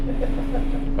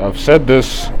I've said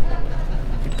this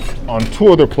on 2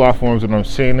 other platforms, and I'm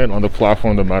saying it on the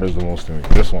platform that matters the most to me,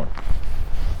 this one.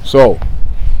 So,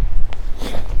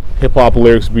 hip-hop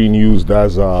lyrics being used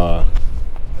as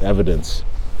evidence.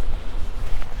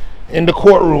 In the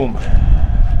courtroom,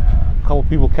 a couple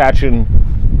people catching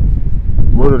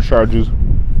murder charges.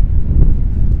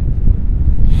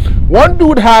 One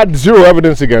dude had 0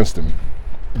 evidence against him,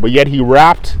 but yet he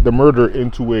wrapped the murder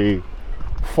into a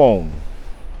phone.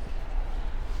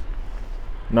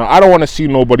 Now, I don't want to see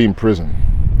nobody in prison.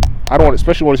 I don't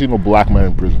especially want to see no black man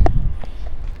in prison.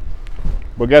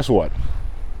 But guess what?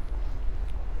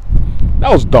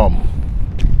 That was dumb.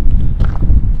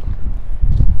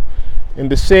 In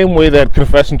the same way that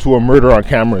confessing to a murder on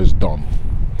camera is dumb.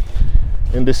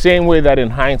 In the same way that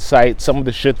in hindsight, some of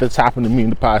the shit that's happened to me in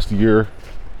the past year,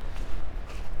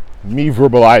 me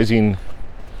verbalizing,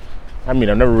 I mean,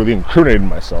 I've never really incriminated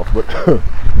myself, but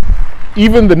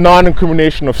even the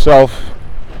non-incrimination of self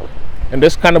and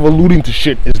this kind of alluding to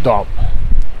shit is dumb.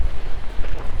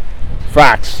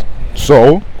 Facts.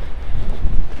 So,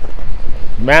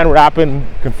 man rapping,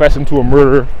 confessing to a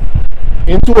murder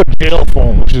into a jail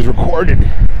phone, which is recorded,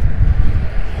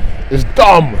 is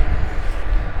dumb.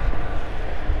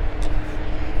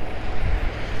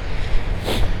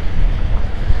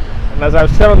 And as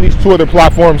I've said on these 2 other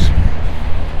platforms,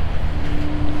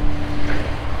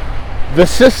 the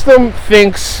system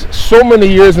thinks so many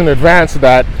years in advance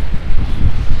that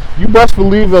you best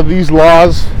believe that these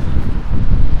laws,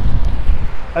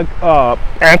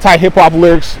 anti-hip-hop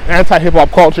lyrics, anti-hip-hop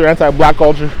culture, anti-black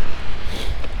culture,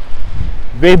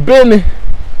 they've been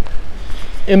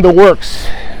in the works.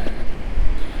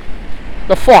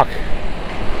 The fuck?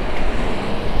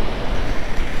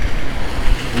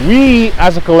 We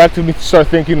as a collective need to start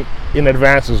thinking in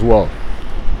advance as well.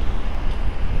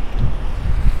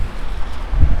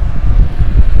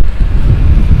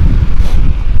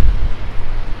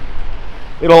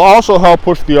 It'll also help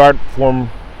push the art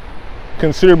form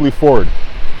considerably forward.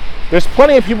 There's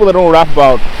plenty of people that don't rap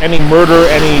about any murder,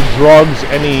 any drugs,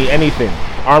 anything,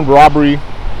 armed robbery.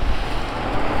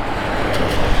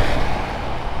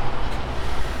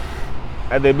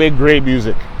 And they make great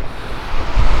music.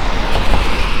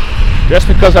 Just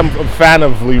because I'm a fan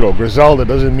of Griselda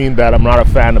doesn't mean that I'm not a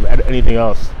fan of anything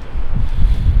else.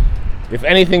 If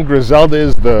anything, Griselda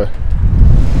is the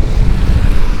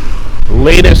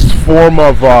latest form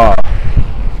of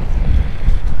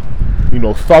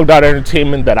thugged out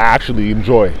entertainment that I actually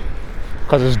enjoy,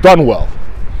 because it's done well.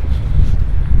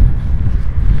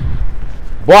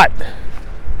 But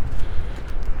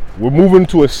we're moving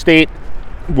to a state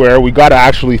where we gotta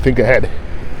actually think ahead.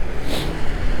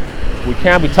 We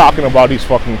can't be talking about these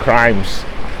fucking crimes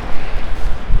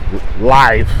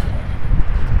live.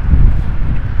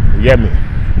 You get me?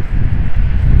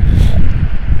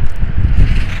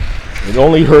 It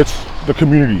only hurts the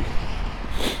community.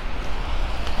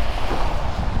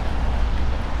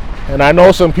 And I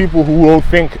know some people who won't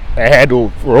think ahead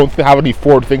or don't have any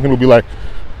forward thinking will be like,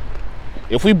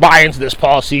 if we buy into this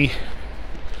policy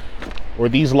or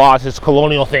these laws, it's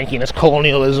colonial thinking, it's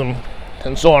colonialism,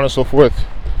 and so on and so forth.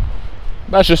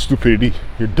 That's just stupidity.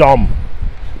 You're dumb.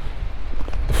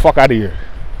 Get the fuck out of here.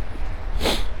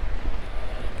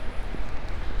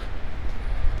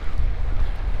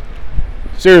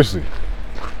 Seriously.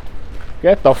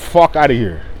 Get the fuck out of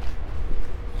here.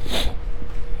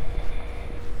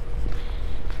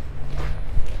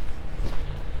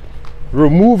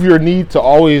 Remove your need to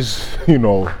always,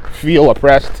 feel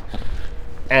oppressed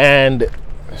and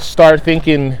start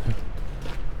thinking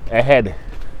ahead.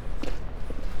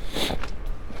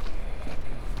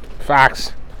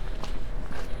 Facts.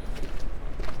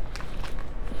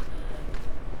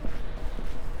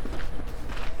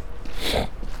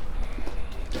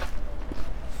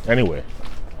 Anyway,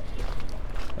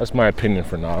 that's my opinion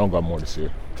for now. I don't got more to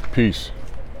say. Peace.